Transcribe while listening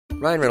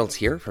Ryan Reynolds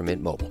here from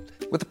Mint Mobile.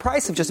 With the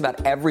price of just about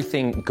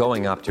everything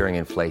going up during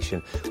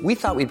inflation, we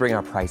thought we'd bring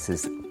our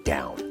prices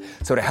down.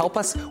 So to help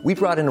us, we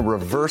brought in a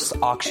reverse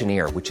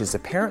auctioneer, which is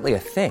apparently a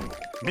thing.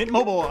 Mint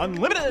Mobile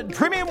Unlimited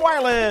Premium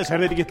Wireless. How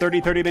to get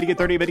 30, 30, bit to get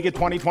 30, bit to get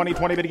 20, 20,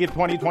 20, bit to get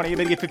 20, 20,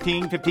 bit to get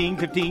 15, 15,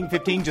 15,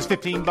 15, just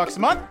 $15 a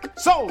month?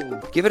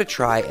 Sold! Give it a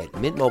try at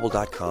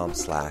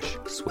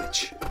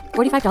mintmobile.com/switch.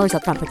 $45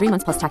 up front for 3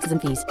 months plus taxes and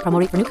fees. Promo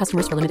rate for new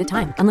customers for limited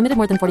time. Unlimited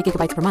more than 40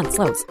 gigabytes per month.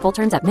 Slows full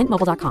terms at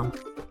mintmobile.com.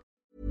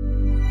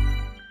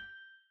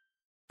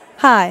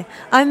 Hi,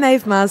 I'm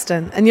Maeve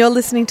Marsden, and you're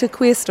listening to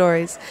Queer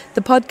Stories,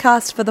 the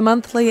podcast for the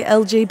monthly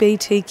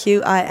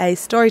LGBTQIA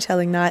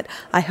storytelling night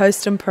I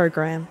host and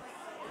program.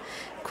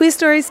 Queer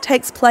Stories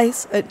takes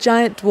place at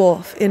Giant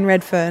Dwarf in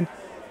Redfern.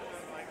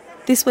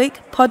 This week,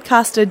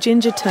 podcaster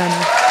Ginger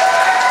Turner.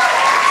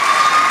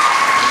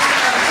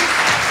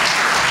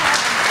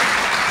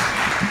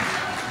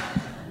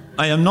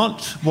 I am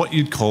not what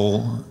you'd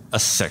call a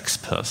sex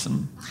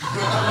person.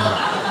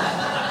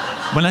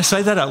 When I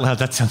say that out loud,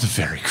 that sounds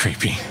very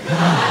creepy.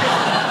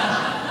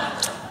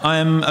 I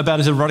am about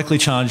as erotically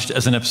charged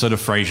as an episode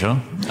of Frasier,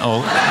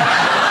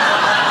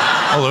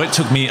 although it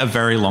took me a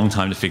very long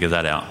time to figure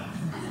that out.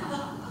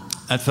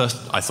 At first,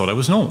 I thought I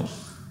was normal.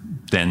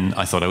 Then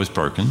I thought I was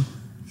broken.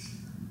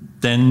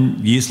 Then,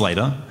 years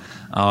later,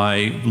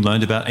 I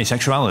learned about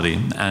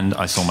asexuality, and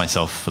I saw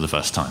myself for the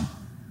first time.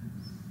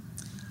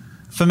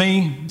 For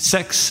me,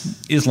 sex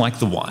is like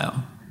The Wire.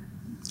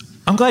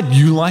 I'm glad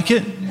you like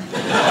it.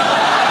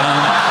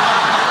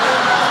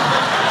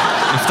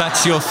 If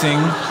that's your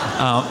thing,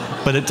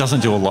 but it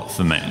doesn't do a lot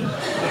for me.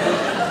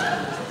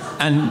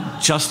 And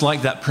just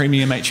like that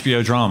premium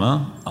HBO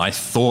drama, I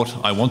thought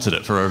I wanted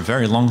it for a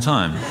very long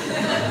time.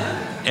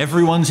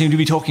 Everyone seemed to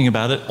be talking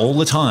about it all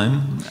the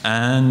time,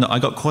 and I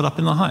got caught up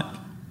in the hype.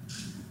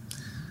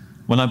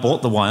 When I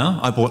bought The Wire,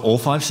 I bought all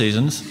 5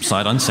 seasons,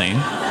 sight unseen,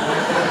 and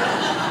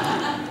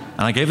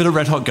I gave it a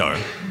red-hot go.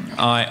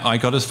 I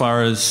got as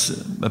far as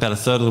about a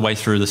third of the way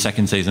through the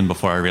second season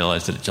before I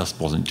realised that it just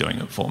wasn't doing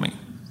it for me.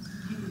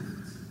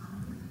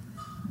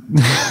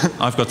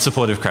 I've got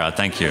supportive crowd,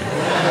 thank you.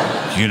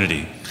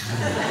 Unity.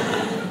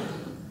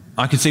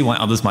 I could see why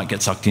others might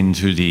get sucked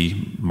into the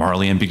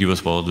morally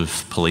ambiguous world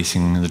of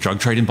policing the drug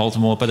trade in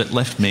Baltimore, but it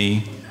left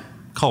me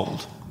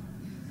cold.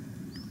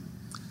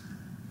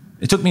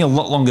 It took me a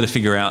lot longer to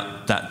figure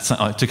out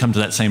to come to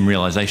that same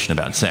realisation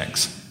about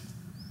sex.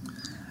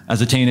 As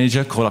a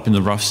teenager, caught up in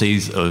the rough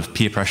seas of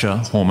peer pressure,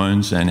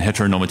 hormones, and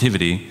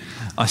heteronormativity,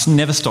 I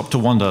never stopped to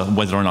wonder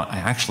whether or not I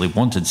actually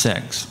wanted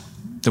sex.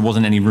 There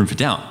wasn't any room for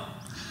doubt.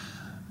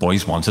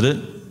 Boys wanted it,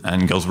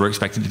 and girls were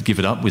expected to give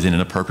it up within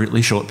an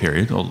appropriately short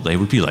period, or they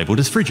would be labelled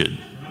as frigid.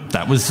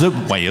 That was the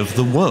way of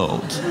the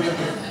world.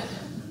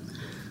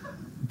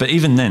 But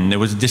even then, there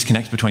was a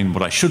disconnect between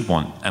what I should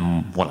want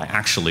and what I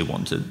actually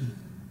wanted.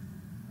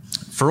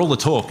 For all the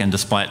talk, and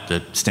despite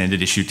the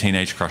standard issue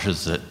teenage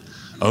crushes that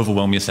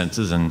overwhelm your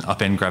senses and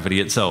upend gravity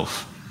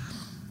itself,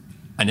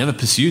 I never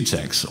pursued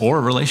sex or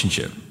a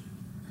relationship.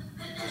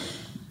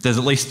 There's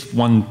at least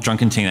one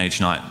drunken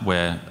teenage night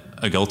where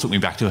a girl took me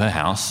back to her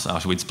house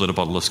after we'd split a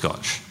bottle of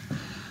scotch.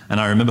 And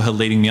I remember her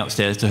leading me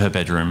upstairs to her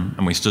bedroom,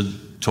 and we stood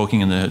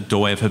talking in the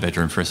doorway of her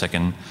bedroom for a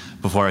second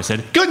before I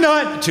said, "Good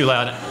night," too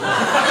loud,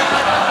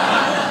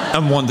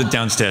 and wandered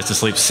downstairs to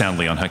sleep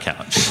soundly on her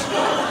couch.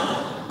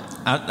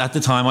 At the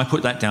time, I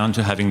put that down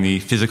to having the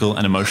physical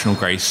and emotional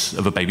grace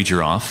of a baby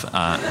giraffe,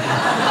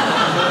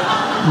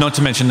 not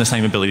to mention the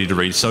same ability to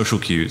read social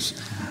cues.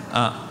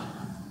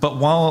 But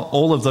while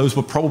all of those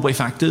were probably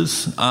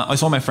factors, I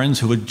saw my friends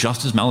who were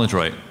just as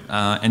maladroit,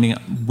 ending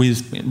up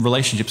with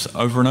relationships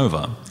over and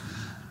over.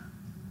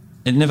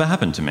 It never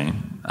happened to me.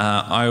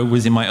 I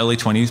was in my early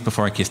 20s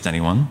before I kissed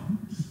anyone,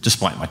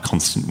 despite my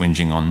constant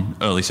whinging on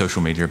early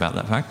social media about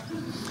that fact.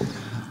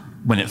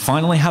 When it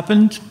finally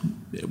happened,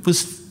 it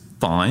was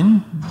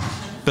fine,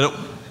 but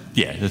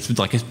it's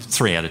like a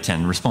 3 out of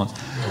 10 response.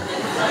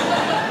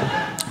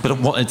 But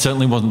it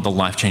certainly wasn't the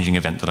life-changing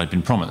event that I'd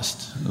been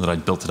promised, that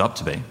I'd built it up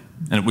to be.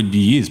 And it would be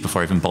years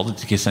before I even bothered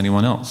to kiss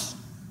anyone else.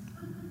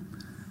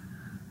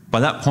 By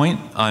that point,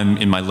 I'm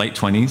in my late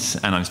 20s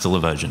and I'm still a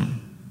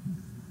virgin.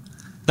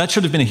 That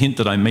should have been a hint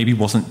that I maybe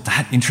wasn't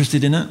that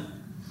interested in it.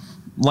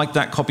 Like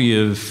that copy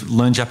of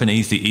Learn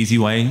Japanese the Easy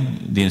Way,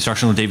 the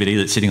instructional DVD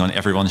that's sitting on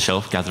everyone's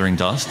shelf gathering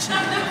dust.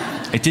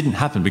 It didn't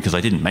happen because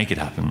I didn't make it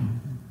happen.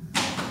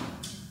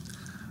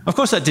 Of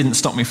course, that didn't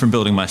stop me from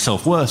building my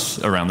self-worth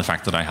around the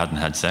fact that I hadn't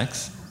had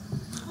sex.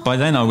 By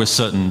then, I was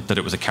certain that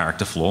it was a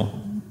character flaw,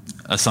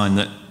 a sign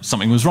that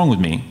something was wrong with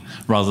me,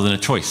 rather than a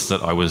choice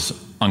that I was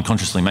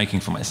unconsciously making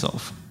for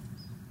myself.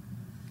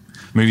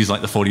 Movies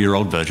like The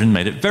 40-Year-Old Virgin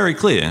made it very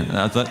clear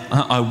that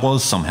I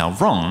was somehow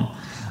wrong,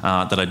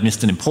 that I'd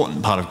missed an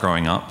important part of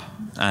growing up,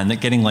 and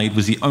that getting laid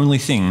was the only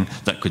thing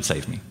that could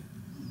save me.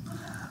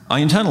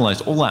 I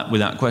internalized all that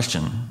without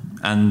question,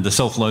 and the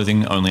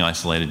self-loathing only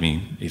isolated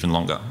me even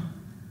longer.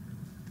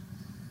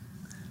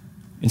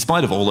 In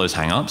spite of all those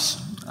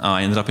hang-ups,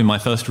 I ended up in my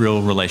first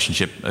real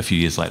relationship a few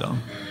years later.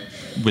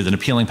 With an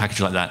appealing package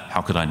like that,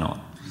 how could I not?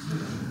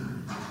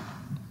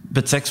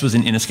 But sex was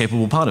an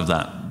inescapable part of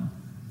that.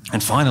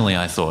 And finally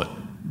I thought,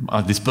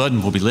 this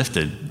burden will be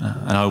lifted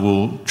and I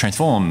will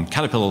transform,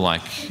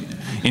 caterpillar-like,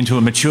 into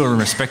a mature and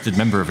respected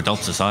member of adult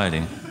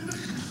society.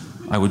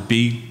 I would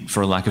be,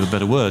 for a lack of a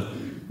better word,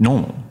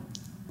 normal.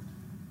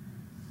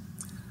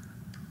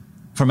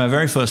 From our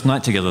very first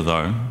night together,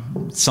 though,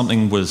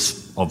 something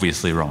was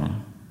obviously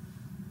wrong.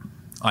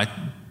 I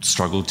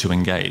struggled to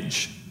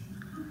engage.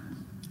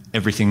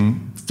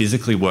 Everything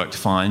physically worked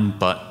fine,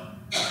 but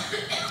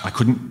I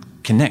couldn't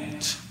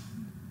connect.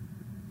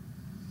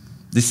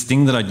 This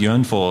thing that I'd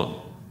yearned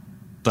for,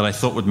 that I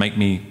thought would make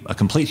me a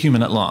complete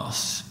human at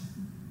last,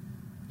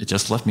 it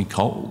just left me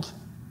cold.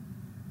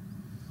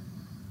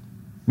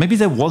 Maybe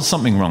there was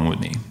something wrong with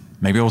me.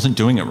 Maybe I wasn't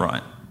doing it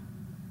right.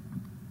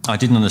 I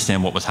didn't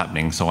understand what was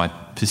happening, so I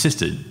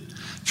persisted,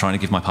 trying to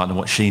give my partner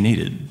what she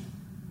needed.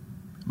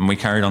 And we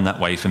carried on that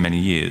way for many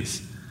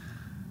years.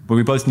 But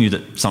we both knew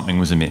that something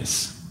was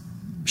amiss.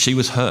 She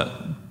was hurt,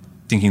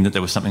 thinking that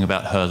there was something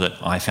about her that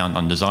I found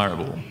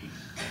undesirable.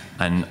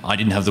 And I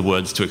didn't have the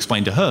words to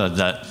explain to her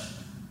that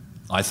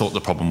I thought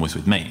the problem was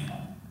with me.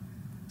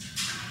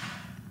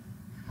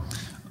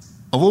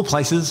 Of all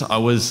places, I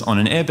was on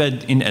an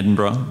airbed in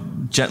Edinburgh,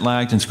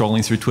 jet-lagged and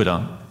scrolling through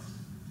Twitter,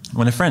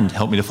 when a friend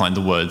helped me to find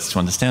the words to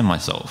understand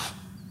myself.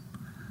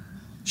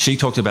 She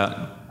talked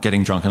about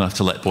getting drunk enough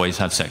to let boys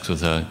have sex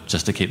with her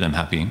just to keep them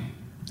happy,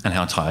 and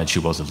how tired she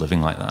was of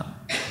living like that.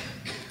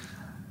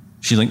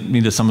 She linked me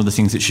to some of the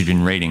things that she'd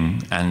been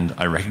reading, and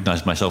I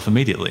recognised myself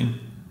immediately.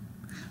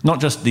 Not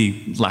just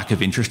the lack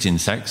of interest in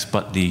sex,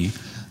 but the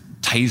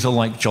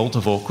taser-like jolt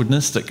of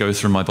awkwardness that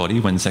goes through my body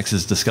when sex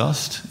is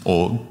discussed,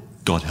 or,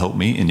 God help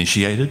me,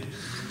 initiated.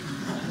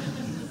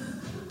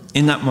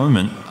 In that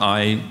moment,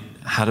 I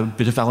had a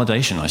bit of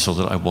validation. I saw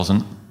that I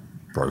wasn't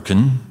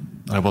broken,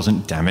 I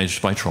wasn't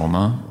damaged by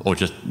trauma, or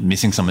just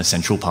missing some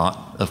essential part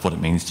of what it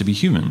means to be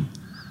human.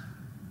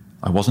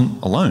 I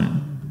wasn't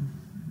alone.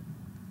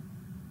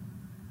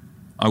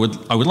 I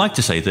would like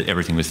to say that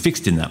everything was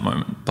fixed in that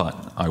moment,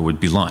 but I would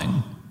be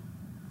lying.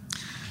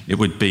 It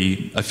would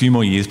be a few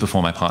more years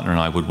before my partner and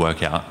I would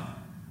work out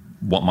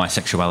what my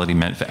sexuality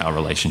meant for our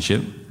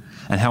relationship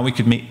and how we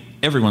could meet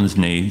everyone's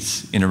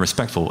needs in a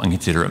respectful and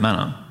considerate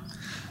manner.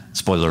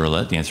 Spoiler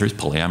alert, the answer is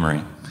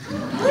polyamory.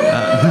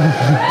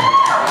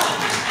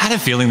 I had a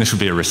feeling this would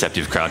be a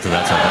receptive crowd to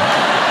that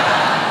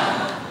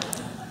topic.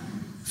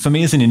 For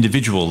me as an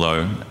individual,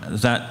 though,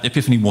 that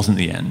epiphany wasn't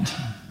the end.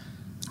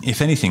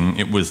 If anything,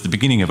 it was the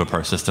beginning of a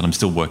process that I'm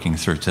still working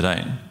through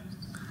today.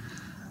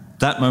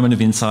 That moment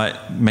of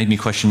insight made me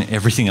question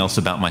everything else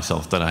about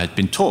myself that I had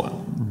been taught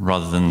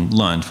rather than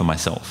learned for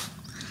myself.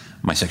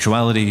 My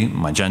sexuality,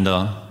 my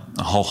gender,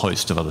 a whole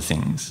host of other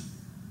things.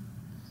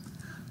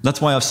 That's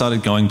why I've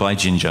started going by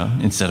Ginger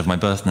instead of my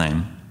birth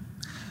name.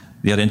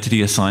 The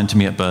identity assigned to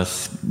me at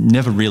birth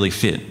never really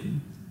fit,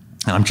 and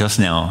I'm just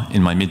now,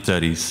 in my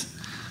mid-30s,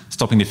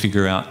 stopping to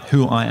figure out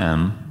who I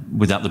am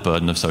without the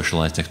burden of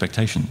socialised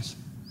expectations.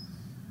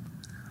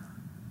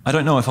 I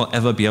don't know if I'll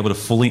ever be able to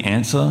fully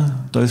answer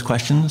those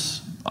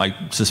questions. I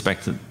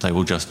suspect that they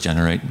will just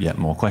generate yet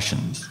more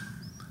questions.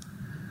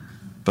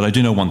 But I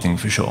do know one thing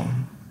for sure.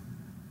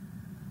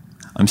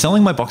 I'm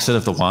selling my box set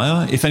of The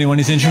Wire, if anyone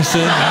is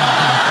interested.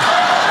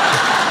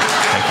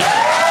 Thank you.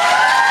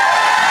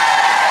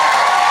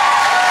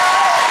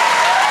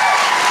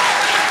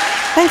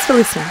 Thanks for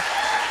listening.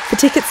 For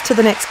tickets to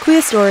the next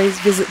Queer Stories,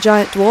 visit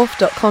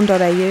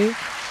giantdwarf.com.au.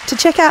 To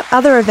check out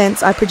other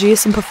events I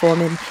produce and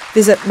perform in,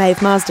 visit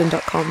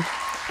mavemarsden.com.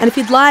 And if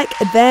you'd like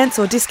advance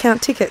or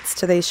discount tickets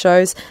to these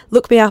shows,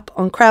 look me up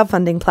on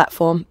crowdfunding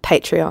platform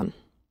Patreon.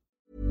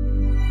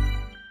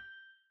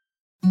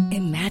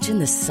 Imagine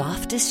the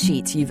softest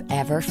sheets you've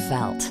ever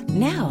felt.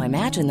 Now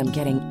imagine them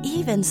getting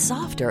even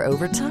softer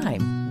over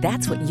time.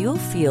 That's what you'll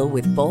feel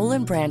with Boll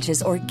 &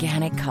 Branch's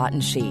organic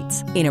cotton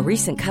sheets. In a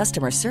recent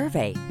customer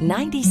survey,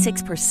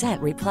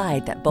 96%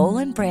 replied that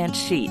Boll & Branch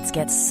sheets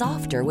get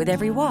softer with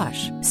every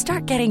wash.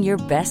 Start getting your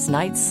best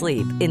night's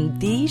sleep in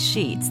these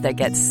sheets that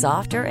get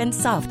softer and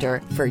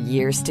softer for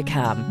years to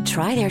come.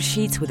 Try their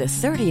sheets with a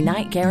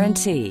 30-night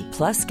guarantee.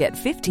 Plus, get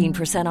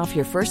 15% off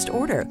your first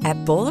order at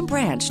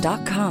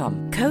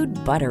bollandbranch.com. Code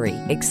BUTTERY.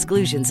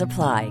 Exclusions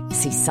apply.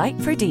 See site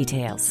for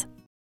details.